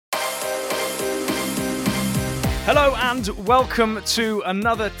Hello and welcome to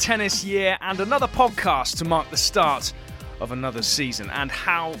another tennis year and another podcast to mark the start of another season, and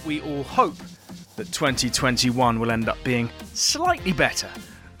how we all hope that 2021 will end up being slightly better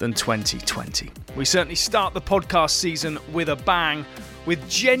than 2020. We certainly start the podcast season with a bang, with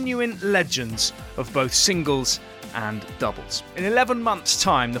genuine legends of both singles and doubles. In 11 months'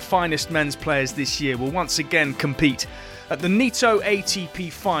 time, the finest men's players this year will once again compete at the Nitto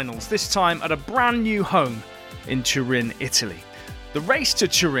ATP Finals, this time at a brand new home in Turin, Italy. The race to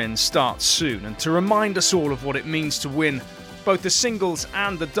Turin starts soon, and to remind us all of what it means to win both the singles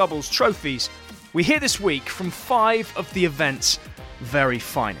and the doubles trophies, we hear this week from 5 of the event's very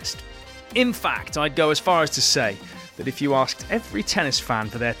finest. In fact, I'd go as far as to say that if you asked every tennis fan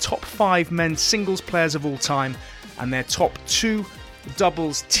for their top 5 men's singles players of all time and their top 2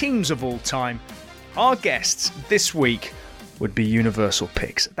 doubles teams of all time, our guests this week would be universal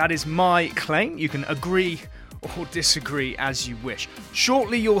picks. That is my claim. You can agree or disagree as you wish.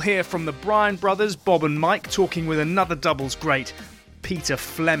 Shortly you'll hear from the Bryan Brothers, Bob and Mike, talking with another doubles great, Peter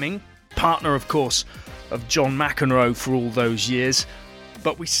Fleming, partner of course of John McEnroe for all those years.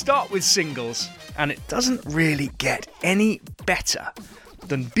 But we start with singles, and it doesn't really get any better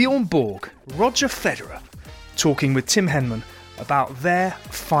than Bjorn Borg, Roger Federer, talking with Tim Henman about their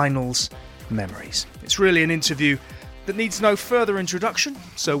finals memories. It's really an interview that needs no further introduction,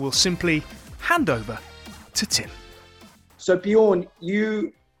 so we'll simply hand over to Tim. So Bjorn,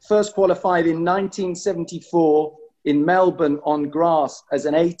 you first qualified in 1974 in Melbourne on grass as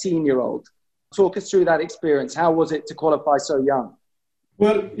an 18-year-old. Talk us through that experience. How was it to qualify so young?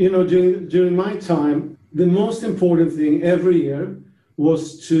 Well, during my time, the most important thing every year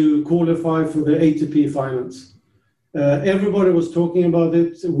was to qualify for the ATP finals. Everybody was talking about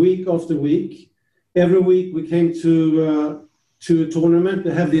it week after week. Every week we came to a tournament.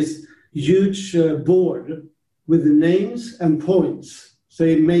 They have this huge board with the names and points,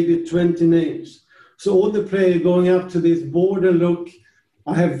 say maybe 20 names. So all the players going up to this board and look,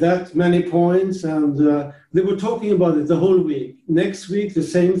 I have that many points, and they were talking about it the whole week. Next week, the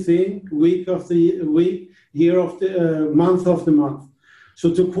same thing, week after week, year after month after month.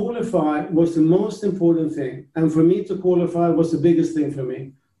 So to qualify was the most important thing, and for me to qualify was the biggest thing for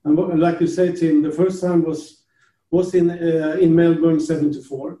me. And like you said, Tim, the first time was in Melbourne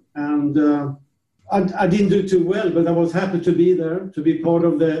 '74, and I didn't do too well, but I was happy to be there, to be part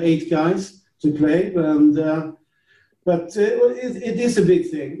of the 8 guys to play, and but it is a big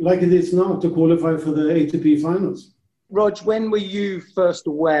thing, like it is now, to qualify for the ATP finals. Rog, when were you first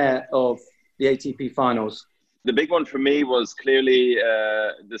aware of the ATP finals? The big one for me was clearly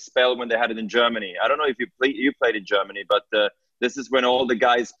the spell when they had it in Germany. I don't know if you played in Germany, but this is when all the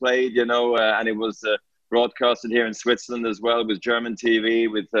guys played, and it was broadcasted here in Switzerland as well, with German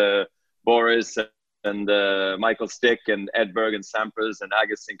TV, with Boris and Michael Stick and Edberg and Sampras and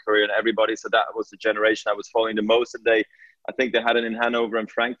Agassi and Courier and everybody. So that was the generation I was following the most. And I think they had it in Hanover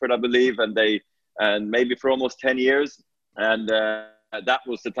and Frankfurt, I believe, and maybe for almost 10 years. And that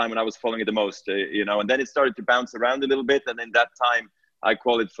was the time when I was following it the most, and then it started to bounce around a little bit. And in that time, I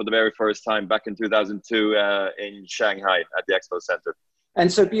qualified for the very first time back in 2002 in Shanghai at the Expo Center. And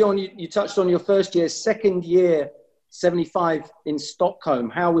so Bjorn, you touched on your first year, second year, 75 in Stockholm.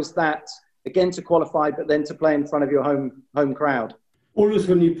 How was that, again, to qualify, but then to play in front of your home crowd? Always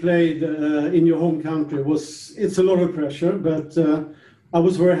when you played in your home country, it's a lot of pressure, but I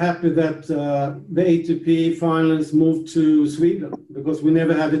was very happy that the ATP finals moved to Sweden, because we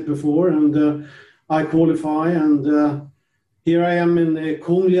never had it before, and I qualify, and here I am in the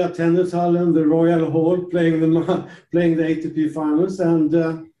Kungliga Tennishallen, the Royal Hall, playing the ATP finals, and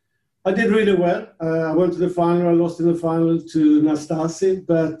I did really well. I went to the final. I lost in the final to Nastasi,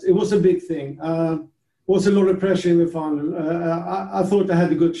 but it was a big thing. It was a lot of pressure in the final. I thought I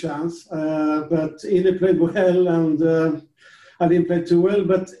had a good chance, but Ili played well, and I didn't play too well,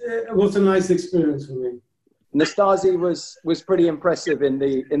 but it was a nice experience for me. Nastasi was pretty impressive in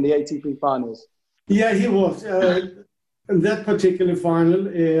the ATP finals. Yeah, he was. In that particular final,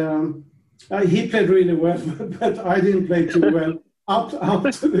 he played really well, but I didn't play too well. Up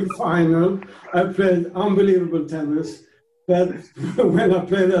to the final, I played unbelievable tennis. But when I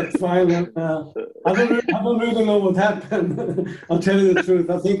played that final, I don't really know what happened. I'll tell you the truth.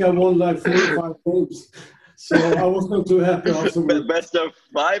 I think I won like 4 or 5 games. So I was not too happy afterwards. Best of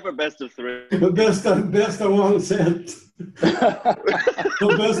 5 or best of 3? Best of 1 set.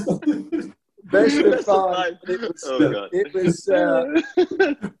 Best of 5. It was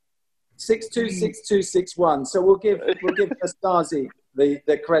 6-2, 6-2, 6-1. So we'll give Nastasi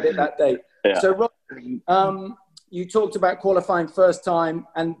the credit that day. Yeah. So Rob, you talked about qualifying first time,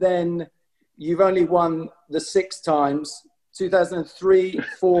 and then you've only won the 6 times, 2003,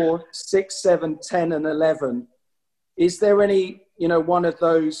 4, 6, 7, 10 and 11. Is there any, one of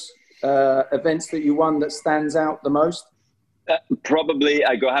those events that you won that stands out the most? Probably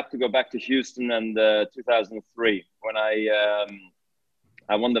I have to go back to Houston and 2003 when I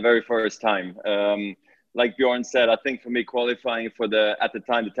won the very first time. Like Bjorn said, I think for me qualifying for at the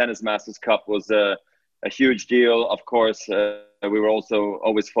time, the Tennis Masters Cup was a huge deal. Of course, we were also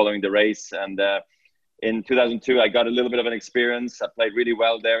always following the race. And in 2002, I got a little bit of an experience. I played really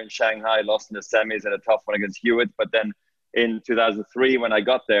well there in Shanghai, lost in the semis and a tough one against Hewitt. But then in 2003, when I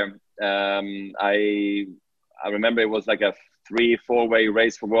got there, I remember it was like a 3-4-way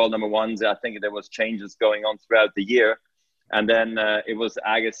race for world number ones. I think there was changes going on throughout the year. And then it was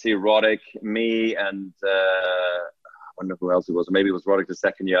Agassi, Roddick, me, and I wonder who else it was. Maybe it was Roddick the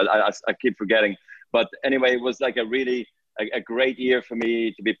second year. I keep forgetting. But anyway, it was like a great year for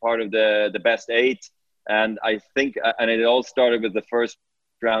me to be part of the best 8. And I think, and it all started with the first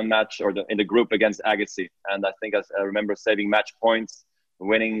round match in the group against Agassi. And I think I remember saving match points,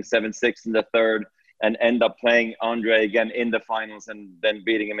 winning 7-6 in the third, and end up playing Andre again in the finals and then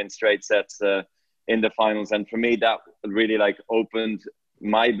beating him in straight sets in the finals. And for me, that really opened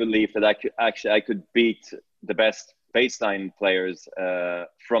my belief that I could beat the best baseline players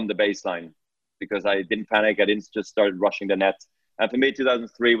from the baseline, because I didn't panic. I didn't just start rushing the net. And for me,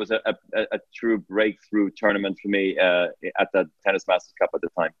 2003 was a true breakthrough tournament for me at the Tennis Masters Cup at the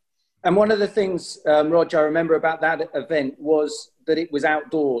time. And one of the things, Roger, I remember about that event was that it was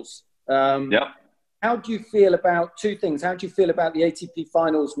outdoors. Yeah. How do you feel about 2 things? How do you feel about the ATP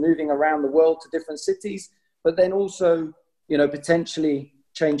finals moving around the world to different cities, but then also, potentially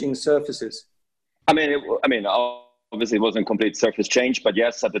changing surfaces? I mean, obviously it wasn't complete surface change, but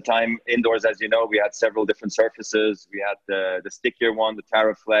yes, at the time, indoors, as you know, we had several different surfaces. We had the stickier one, the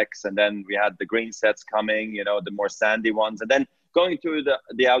Taraflex, and then we had the green sets coming, the more sandy ones. And then going to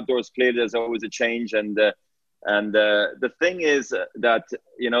the outdoors, clearly there's always a change. And the thing is that,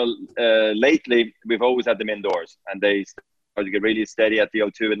 lately we've always had them indoors, and they started to get really steady at the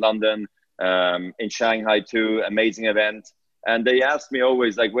O2 in London, in Shanghai too, amazing event. And they asked me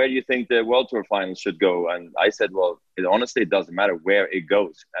always, where do you think the World Tour finals should go? And I said, well, honestly, it doesn't matter where it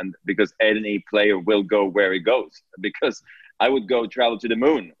goes. And because any player will go where it goes, because I would travel to the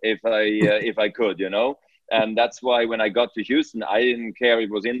moon if I could, And that's why when I got to Houston, I didn't care if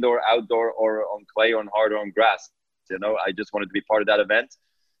it was indoor, outdoor, or on clay, or on hard, or on grass. I just wanted to be part of that event.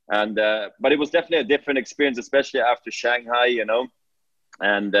 And but it was definitely a different experience, especially after Shanghai,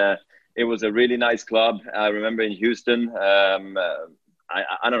 And it was a really nice club. I remember in Houston, I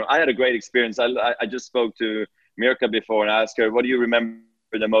don't know, I had a great experience. I just spoke to Mirka before and asked her, what do you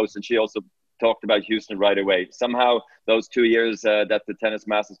remember the most? And she also talked about Houston right away. Somehow those 2 years that the Tennis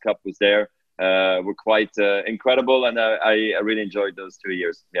Masters Cup was there, were quite incredible, and I really enjoyed those 2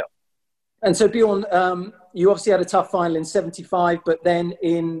 years. Yeah. And so Bjorn, you obviously had a tough final in 75, but then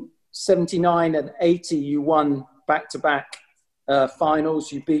in 79 and 80, you won back-to-back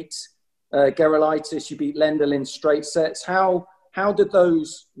finals. You beat Gerolaitis, you beat Lendl in straight sets. How did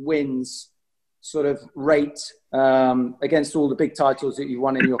those wins sort of rate against all the big titles that you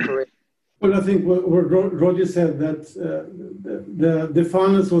won in your career? Well, I think what Roger said, that the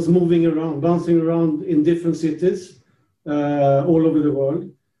finals was moving around, bouncing around in different cities all over the world.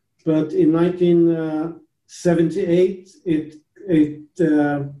 But in 1978, it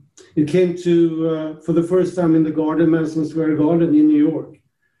came to, for the first time in the Garden, Madison Square Garden in New York.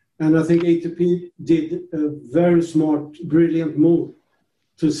 And I think ATP did a very smart, brilliant move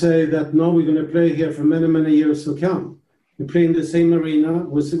to say that now we're going to play here for many, many years to come. We play in the same arena,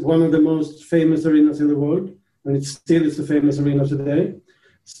 was one of the most famous arenas in the world, and it still is a famous arena today.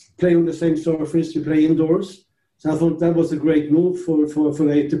 Play on the same surface, you play indoors. So I thought that was a great move for the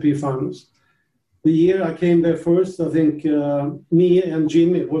ATP finals. The year I came there first, I think me and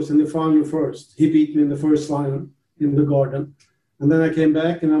Jimmy was in the final first. He beat me in the first final in the Garden. And then I came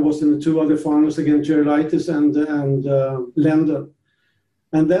back and I was in the 2 other finals against Gerolaitis and Lendl.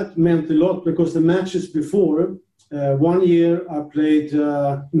 And that meant a lot because the matches before, 1 year I played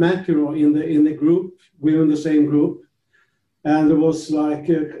McEnroe in the group. We were in the same group. And it was like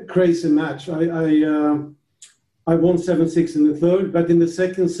a crazy match. I won 7-6 in the third, but in the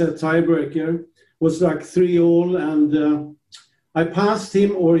second set tiebreaker was like 3-all, and I passed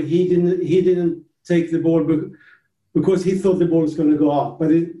him, or he didn't take the ball because he thought the ball was going to go up,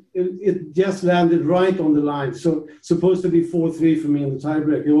 but it just landed right on the line. So supposed to be 4-3 for me in the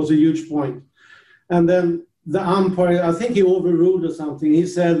tiebreaker. It was a huge point. And then the umpire, I think he overruled or something. He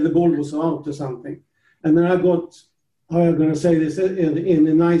said the ball was out or something. And then I how am I going to say this in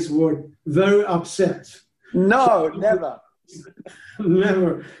a nice word, very upset. No, never.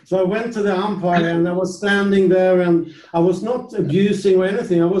 Never. So I went to the umpire and I was standing there and I was not abusing or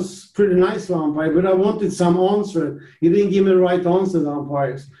anything. I was pretty nice to the umpire, but I wanted some answer. He didn't give me the right answer, the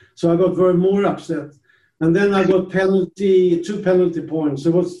umpires. So I got very more upset. And then I got 2 penalty points.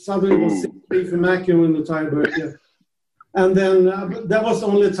 So suddenly it was 6-3 for McEnroe in the tiebreaker. And then that was the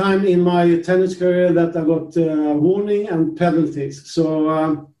only time in my tennis career that I got warning and penalties.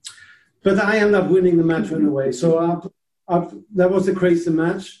 So, but I ended up winning the match anyway. So that was a crazy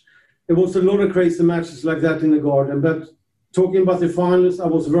match. There was a lot of crazy matches like that in the Garden. But talking about the finals, I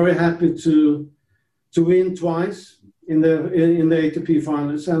was very happy to win twice in the ATP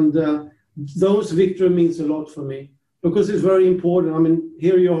finals, and those victories means a lot for me because it's very important. I mean,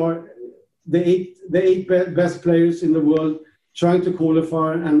 here you are, the eight best players in the world trying to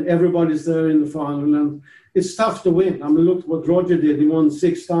qualify, and everybody's there in the final, and it's tough to win. I mean, look what Roger did. He won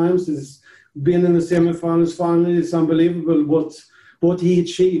 6 times. He's been in the semifinals, finally. It's unbelievable what he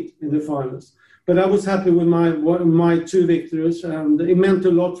achieved in the finals. But I was happy with my 2 victories, and it meant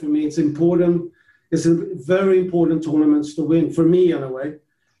a lot for me. It's important. It's a very important tournaments to win, for me anyway,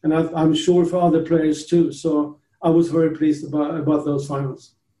 and I'm sure for other players too. So I was very pleased about those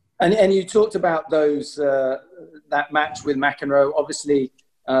finals. And you talked about those that match with McEnroe, obviously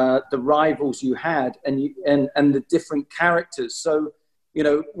the rivals you had and the different characters. So, you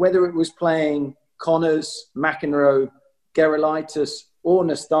know, whether it was playing Connors, McEnroe, Gerulaitis, or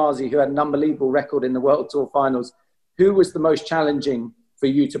Nastase, who had an unbelievable record in the World Tour finals, who was the most challenging for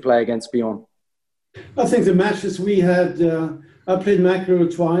you to play against Bjorn? I think the matches we had, I played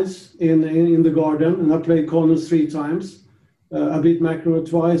McEnroe twice in the Garden, and I played Connors 3 times. I beat McEnroe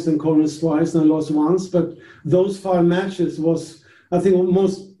twice and Connors twice, and I lost once. But those 5 matches was, I think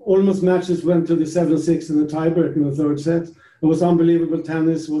almost matches went to the 7-6 in the tiebreak in the 3rd set. It was unbelievable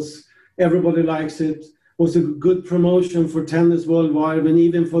tennis. Everybody likes it. Was a good promotion for tennis worldwide and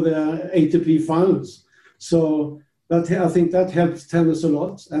even for the ATP finals. So I think that helps tennis a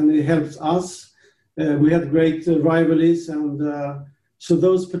lot, and it helps us. We had great rivalries, and so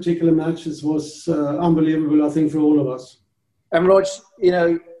those particular matches was unbelievable, I think, for all of us. And Rog, you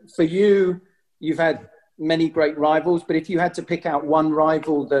know, for you, you've had many great rivals, but if you had to pick out one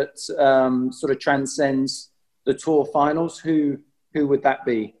rival that sort of transcends the tour finals, who would that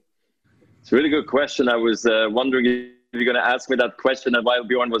be? It's a really good question. I was wondering if you're going to ask me that question, and while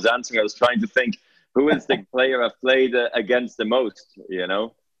Bjorn was answering, I was trying to think who is the player I've played against the most, you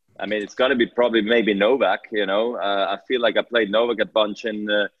know? I mean, it's got to be probably maybe Novak, you know? I feel like I played Novak a bunch in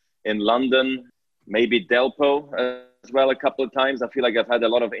London, maybe Delpo as well a couple of times. I feel like I've had a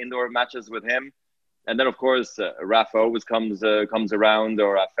lot of indoor matches with him. And then, of course, Rafa always comes around,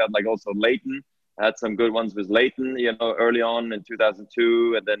 or I felt like also Leighton. I had some good ones with Leighton, you know, early on in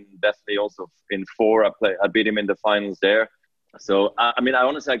 2002, and then definitely also in 4, I beat him in the finals there. So, I mean, I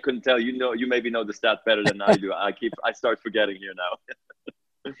honestly, I couldn't tell. You maybe know the stat better than I do. I start forgetting here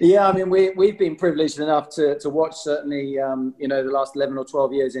now. Yeah, I mean, we've been privileged enough to watch certainly, you know, the last 11 or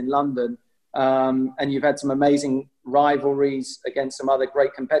 12 years in London. And you've had some amazing rivalries against some other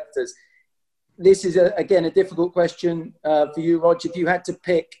great competitors. This is, again, a difficult question for you, Rog. If you had to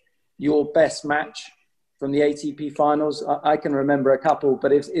pick your best match from the ATP finals, I can remember a couple,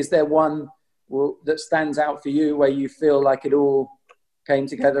 but is there one that stands out for you where you feel like it all came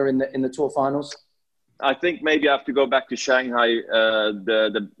together in the tour finals? I think maybe I have to go back to Shanghai,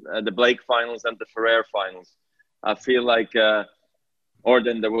 the Blake finals and the Federer finals. I feel like, or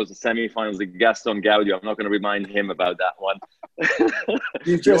then there was the semi-finals, the Gaston Gaudio. I'm not going to remind him about that one.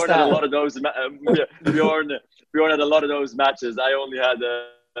 Bjorn had a lot of those. Bjorn had a lot of those matches. I only had,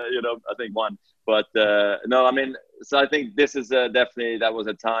 I think 1. But no, I mean, so I think this is definitely, that was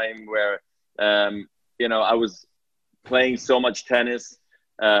a time where, I was playing so much tennis,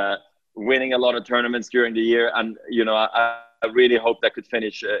 winning a lot of tournaments during the year. And, I really hoped I could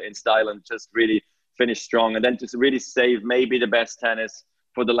finish in style and just really finish strong. And then to really save maybe the best tennis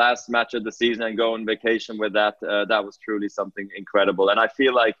for the last match of the season and go on vacation with that, that was truly something incredible. And I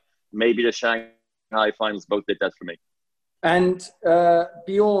feel like maybe the Shanghai finals both did that for me. And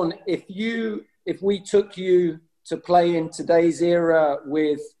Bjorn, if we took you to play in today's era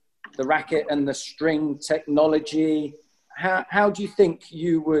with the racket and the string technology, how do you think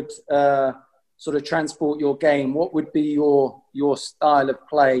you would sort of transport your game? What would be your style of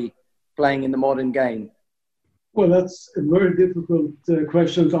playing in the modern game? Well, that's a very difficult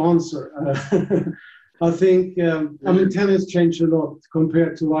question to answer. I think, tennis changed a lot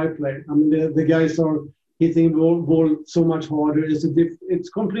compared to I play. I mean, the guys are hitting ball so much harder. It's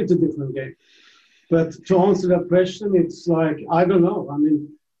completely different game. But to answer that question, it's like, I don't know. I mean,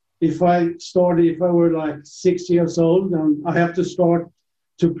 if I were like 6 years old and I have to start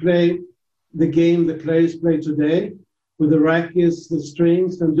to play the game the players play today with the rackets, the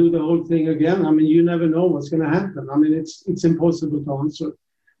strings, and do the whole thing again, I mean, you never know what's going to happen. I mean, it's impossible to answer.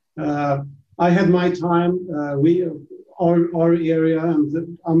 I had my time, our area,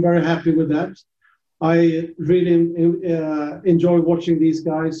 and I'm very happy with that. I really enjoy watching these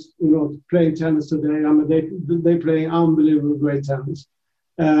guys, playing tennis today. I mean, they play unbelievable great tennis,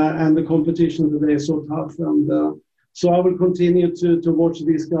 and the competition today is so tough. And so I will continue to watch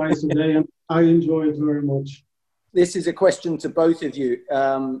these guys today, and I enjoy it very much. This is a question to both of you.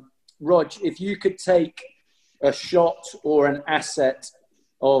 Rog, if you could take a shot or an asset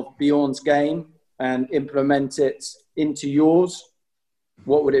of Bjorn's game and implement it into yours,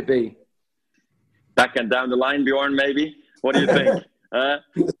 what would it be? Back and down the line, Bjorn, maybe? What do you think?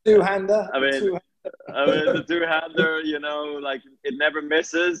 The two-hander? I mean, the two-hander, like it never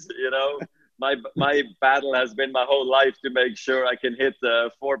misses, My battle has been my whole life to make sure I can hit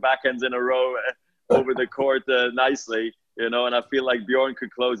 4 backhands in a row over the court nicely, and I feel like Bjorn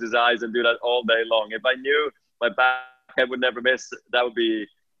could close his eyes and do that all day long. If I knew my backhand would never miss, that would be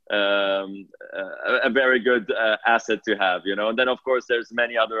a very good asset to have, And then, of course, there's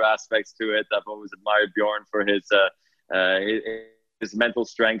many other aspects to it. I've always admired Bjorn for his mental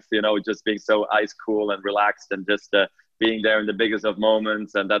strength, just being so ice cool and relaxed and just being there in the biggest of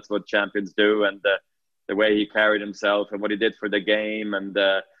moments. And that's what champions do. And the way he carried himself and what he did for the game. And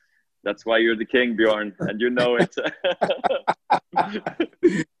that's why you're the king, Bjorn, and you know it.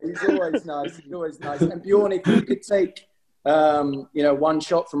 He's always nice. And Bjorn, if you could take, one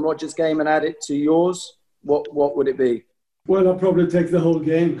shot from Roger's game and add it to yours, what would it be? Well, I'll probably take the whole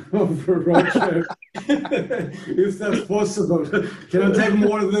game for Roger, if that's possible. Can I take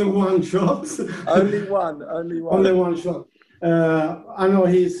more than one shot? Only one. Only one shot. I know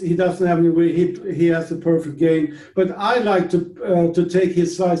he doesn't have any way. He has a perfect game, but I like to take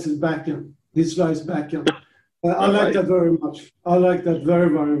his slices backhand. His slice backhand. I like that very much. I like that very,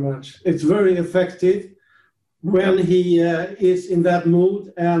 very much. It's very effective when he is in that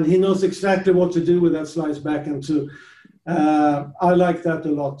mood, and he knows exactly what to do with that slice backhand too. I like that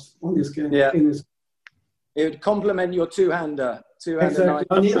a lot on this game. Yeah. It would complement your two-hander. Exactly.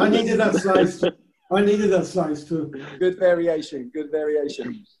 I needed that slice. I needed that slice too. Good variation. Yes.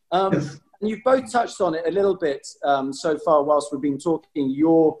 And you've both touched on it a little bit so far whilst we've been talking.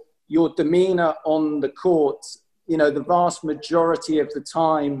 Your demeanour on the court, the vast majority of the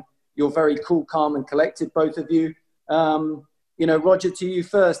time, you're very cool, calm, and collected, both of you. Roger, to you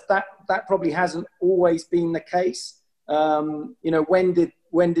first. That probably hasn't always been the case.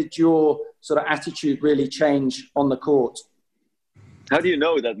 When did your sort of attitude really change on the court? How do you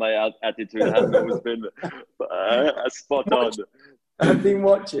know that my attitude hasn't always been spot on? I've been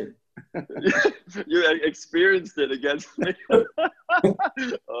watching. You experienced it against me. Oh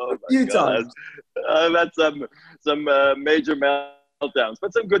my few God. Times. I've had some major meltdowns,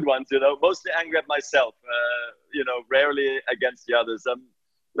 but some good ones, mostly angry at myself, rarely against the others. I'm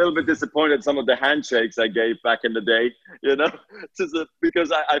a little bit disappointed some of the handshakes I gave back in the day,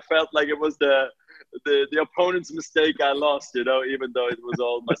 because I felt like it was the opponent's mistake I lost, even though it was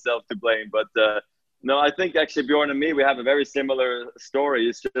all myself to blame. But no, I think actually Bjorn and me, we have a very similar story.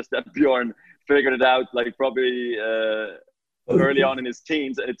 It's just that Bjorn figured it out like probably early on in his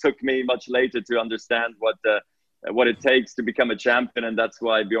teens. And it took me much later to understand what it takes to become a champion. And that's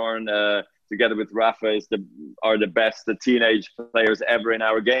why Bjorn, together with Rafa, are the best teenage players ever in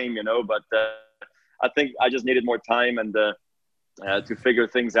our game, But I think I just needed more time and to figure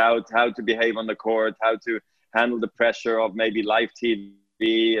things out, how to behave on the court, how to handle the pressure of maybe live TV,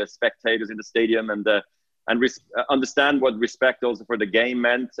 spectators in the stadium, and understand what respect also for the game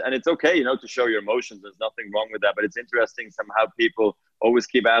meant. And it's okay, to show your emotions. There's nothing wrong with that. But it's interesting somehow people always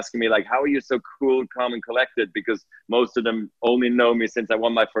keep asking me, like, how are you so cool, calm, and collected? Because most of them only know me since I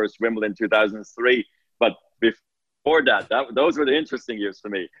won my first Wimbledon in 2003. But before that, those were the interesting years for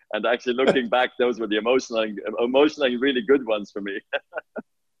me. And actually looking back, those were the emotionally really good ones for me.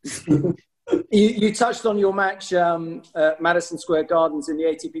 You touched on your match at Madison Square Gardens in the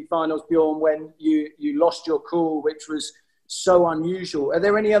ATP Finals, Bjorn, when you lost your cool, which was so unusual. Are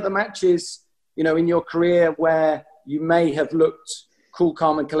there any other matches, in your career where you may have looked cool,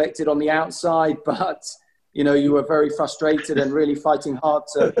 calm, and collected on the outside, but you were very frustrated and really fighting hard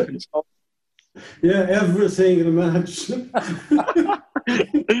to control? Yeah, every single match.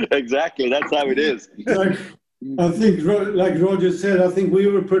 Exactly, that's how it is. I think, like Roger said, I think we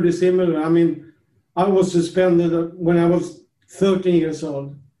were pretty similar. I mean, I was suspended when I was 13 years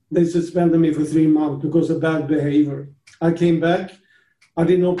old. They suspended me for 3 months because of bad behavior. I came back. I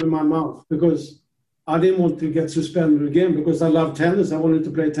didn't open my mouth because I didn't want to get suspended again because I love tennis. I wanted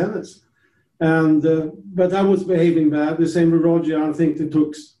to play tennis. And but I was behaving bad. The same with Roger. I think it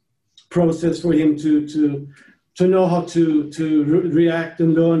took process for him to know how to react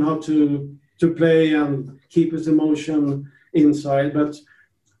and learn how to play and keep his emotion inside. But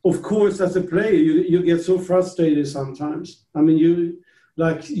of course, as a player, you get so frustrated sometimes. I mean,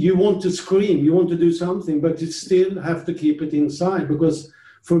 you want to scream, you want to do something, but you still have to keep it inside. Because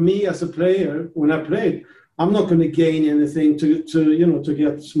for me as a player, when I played, I'm not going to gain anything to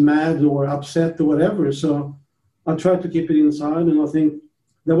get mad or upset or whatever. So I try to keep it inside, and I think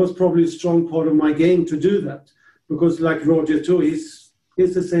that was probably a strong part of my game to do that. Because like Roger too, he's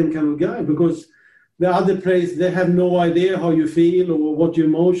the same kind of guy. Because the other players, they have no idea how you feel or what your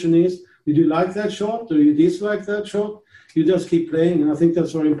emotion is. Did you like that shot or you dislike that shot? You just keep playing, and I think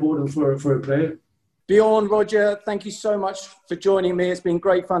that's very important for a player. Bjorn, Roger, thank you so much for joining me. It's been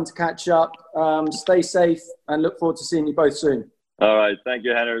great fun to catch up. Stay safe and look forward to seeing you both soon. All right. Thank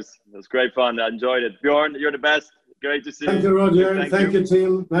you, Hennes. It was great fun. I enjoyed it. Bjorn, you're the best. Great to see you. Thank you, Roger. Thank you,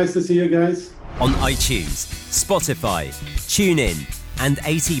 Tim. Nice to see you guys. On iTunes, Spotify, TuneIn, and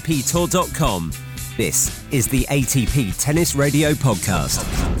ATPTour.com, this is the ATP Tennis Radio podcast.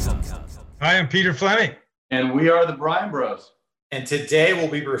 Hi, I'm Peter Fleming. And we are the Bryan Bros. And today we'll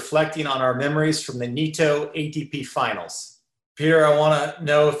be reflecting on our memories from the Nitto ATP Finals. Peter, I want to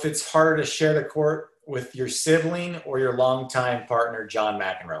know if it's harder to share the court with your sibling or your longtime partner, John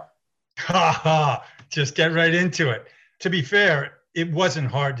McEnroe. Just get right into it. To be fair, it wasn't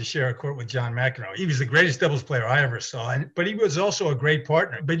hard to share a court with John McEnroe. He was the greatest doubles player I ever saw, but he was also a great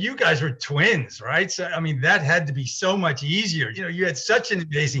partner. But you guys were twins, right? So, I mean, that had to be so much easier. You know, you had such an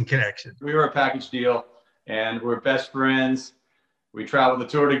amazing connection. We were a package deal, and we're best friends. We traveled the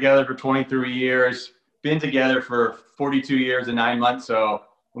tour together for 23 years, been together for 42 years and 9 months. So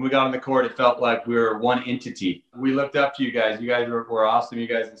when we got on the court, it felt like we were one entity. We looked up to you guys. You guys were awesome. You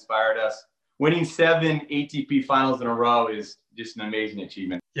guys inspired us. Winning 7 ATP finals in a row is just an amazing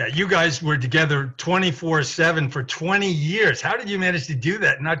achievement. Yeah, you guys were together 24/7 for 20 years. How did you manage to do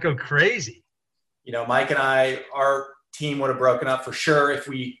that and not go crazy? You know, Mike and I, our team would have broken up for sure if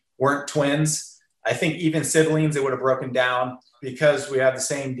we weren't twins. I think even siblings, it would have broken down. Because we have the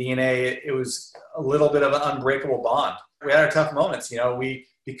same DNA, it was a little bit of an unbreakable bond. We had our tough moments. You know,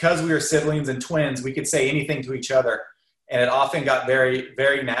 because we were siblings and twins, we could say anything to each other. And it often got very,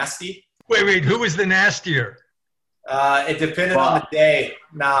 very nasty. Wait, who was the nastier? It depended on the day.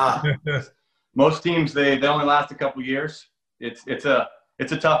 Nah. Most teams, they only last a couple years. It's a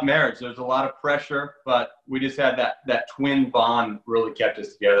tough marriage. There's a lot of pressure, but we just had that twin bond really kept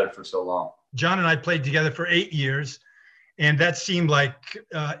us together for so long. John and I played together for 8 years. And that seemed like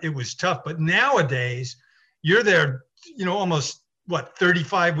it was tough. But nowadays, you're there, you know, almost,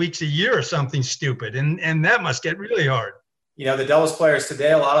 35 weeks a year or something stupid. And that must get really hard. You know, the doubles players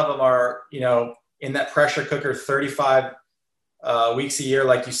today, a lot of them are, you know, in that pressure cooker 35 weeks a year,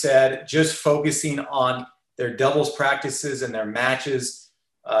 like you said, just focusing on their doubles practices and their matches.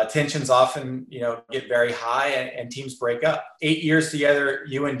 Tensions often, you know, get very high and teams break up. 8 years together,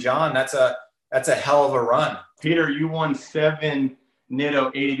 you and John, that's a hell of a run. Peter, you won 7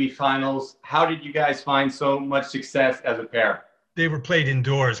 Nitto ATP finals. How did you guys find so much success as a pair? They were played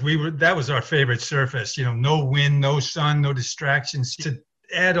indoors. That was our favorite surface. You know, no wind, no sun, no distractions. To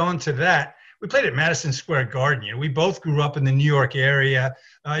add on to that, we played at Madison Square Garden. You know, we both grew up in the New York area.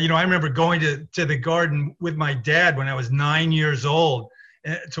 You know, I remember going to the Garden with my dad when I was 9 years old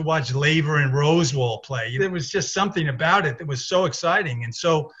to watch Laver and Rosewall play. There was just something about it that was so exciting. And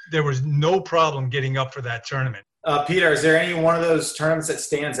so there was no problem getting up for that tournament. Peter, is there any one of those tournaments that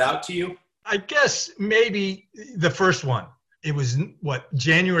stands out to you? I guess maybe the first one. It was,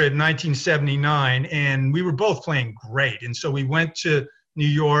 January of 1979, and we were both playing great. And so we went to New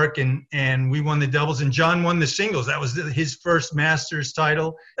York and we won the doubles, and John won the singles. That was his first Masters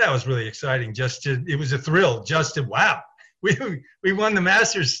title. That was really exciting. It was a thrill just to, wow. We won the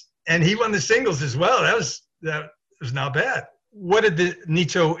Masters, and he won the singles as well. That was not bad. What did the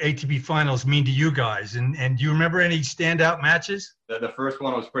Nitto ATP Finals mean to you guys? And do you remember any standout matches? The first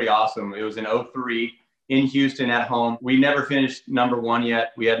one was pretty awesome. It was in 2003 in Houston at home. We never finished number one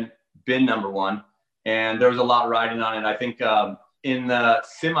yet. We hadn't been number one, and there was a lot riding on it. I think in the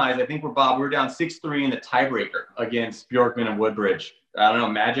semis, I think we were down 6-3 in the tiebreaker against Bjorkman and Woodbridge. I don't know,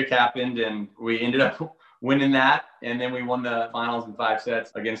 magic happened, and we ended up winning that, and then we won the finals in 5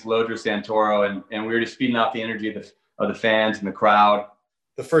 sets against Lodra Santoro, and we were just feeding off the energy of the fans and the crowd.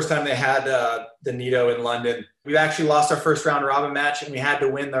 the first time they had the Nito in London. We actually lost our first round robin match, and we had to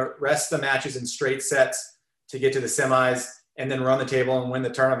win the rest of the matches in straight sets to get to the semis and then run the table and win the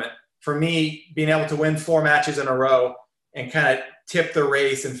tournament. For me, being able to win 4 matches in a row and kind of tip the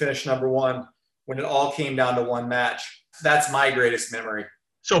race and finish number 1 when it all came down to one match, that's my greatest memory.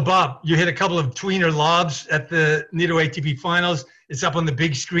 So, Bob, you hit a couple of tweener lobs at the Nito ATP Finals. It's up on the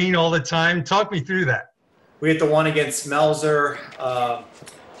big screen all the time. Talk me through that. We hit the one against Melzer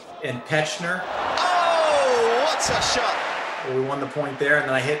and Pechner. Oh, what a shot! We won the point there, and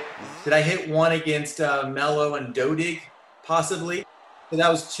then did I hit one against Mello and Dodig, possibly? So that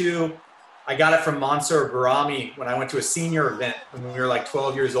was 2. I got it from Mansour Barami when I went to a senior event when we were like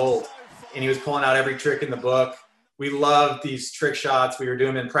 12 years old, and he was pulling out every trick in the book. We loved these trick shots. We were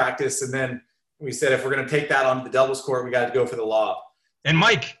doing them in practice, and then we said, if we're going to take that onto the doubles court, we got to go for the lob. And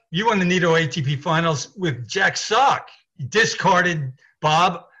Mike, you won the Nito ATP Finals with Jack Sock. You discarded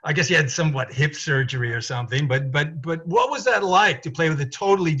Bob. I guess he had somewhat hip surgery or something. But what was that like to play with a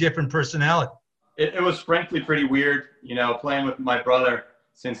totally different personality? It was frankly pretty weird, playing with my brother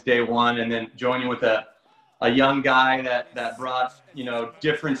since day one, and then joining with a young guy that brought,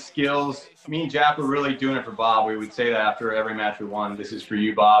 different skills. Me and Jack were really doing it for Bob. We would say that after every match we won, this is for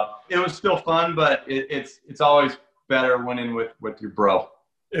you, Bob. It was still fun, but it's always better winning with your bro.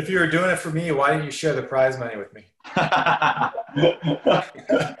 If you were doing it for me, why didn't you share the prize money with me?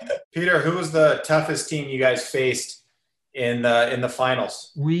 Peter, who was the toughest team you guys faced in the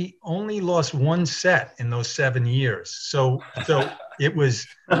finals? We only lost 1 set in those 7 years. So it was,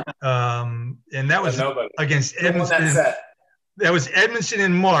 and that was against Edmonton. That was Edmondson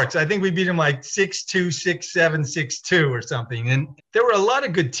and Marks. I think we beat them like 6-2, 6-7, 6-2 or something. And there were a lot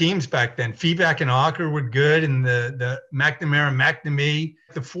of good teams back then. Feedback and Ocker were good, and the McNamara and McNamee.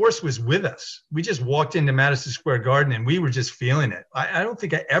 The force was with us. We just walked into Madison Square Garden, and we were just feeling it. I don't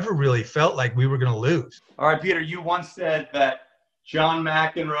think I ever really felt like we were going to lose. All right, Peter, you once said that John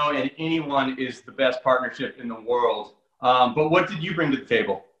McEnroe and anyone is the best partnership in the world. But what did you bring to the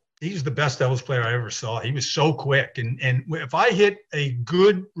table? He's the best doubles player I ever saw. He was so quick. And if I hit a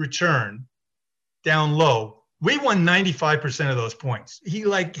good return down low, we won 95% of those points. He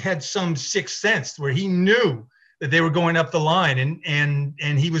had some sixth sense where he knew that they were going up the line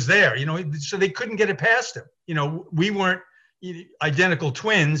and he was there, so they couldn't get it past him. We weren't identical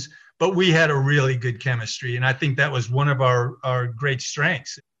twins, but we had a really good chemistry. And I think that was one of our great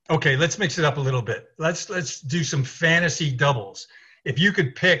strengths. Okay, let's mix it up a little bit. Let's do some fantasy doubles. If you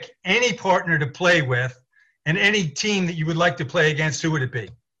could pick any partner to play with and any team that you would like to play against, who would it be?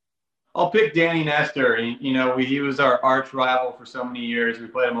 I'll pick Danny Nestor. He was our arch rival for so many years. We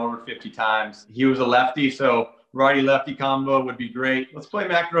played him over 50 times. He was a lefty, so righty-lefty combo would be great. Let's play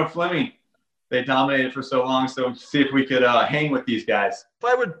McEnroe Fleming. They dominated for so long, so see if we could hang with these guys. If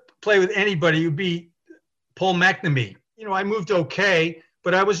I would play with anybody, it would be Paul McNamee. I moved okay,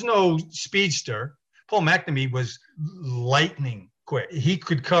 but I was no speedster. Paul McNamee was lightning quick. He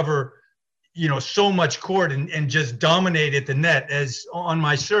could cover, so much court and just dominate at the net as on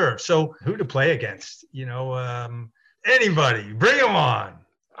my serve. So who to play against? Anybody, bring them on.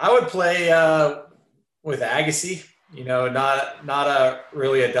 I would play with Agassi. Not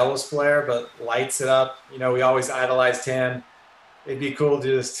really a doubles player, but lights it up. We always idolized him. It'd be cool to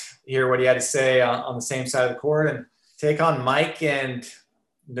just hear what he had to say on the same side of the court and take on Mike and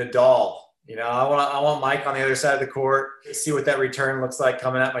Nadal. I want Mike on the other side of the court, see what that return looks like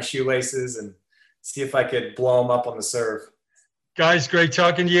coming at my shoelaces and see if I could blow him up on the serve. Guys, great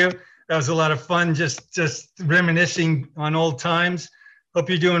talking to you. That was a lot of fun, just reminiscing on old times. Hope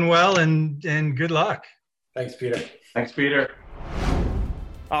you're doing well and good luck. Thanks, Peter. Thanks, Peter.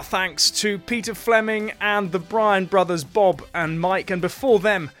 Our thanks to Peter Fleming and the Bryan brothers, Bob and Mike, and before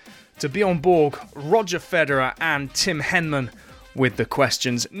them to Bjorn Borg, Roger Federer and Tim Henman with the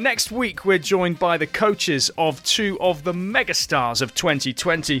questions. Next week, we're joined by the coaches of 2 of the megastars of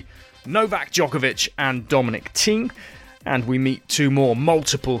 2020, Novak Djokovic and Dominic Thiem, and we meet 2 more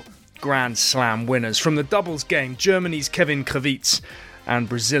multiple Grand Slam winners from the doubles game, Germany's Kevin Kravitz and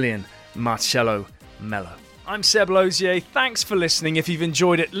Brazilian Marcelo Melo. I'm Seb Lozier. Thanks for listening. If you've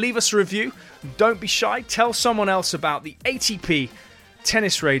enjoyed it, leave us a review. Don't be shy. Tell someone else about the ATP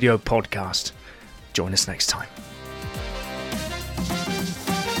Tennis Radio podcast. Join us next time.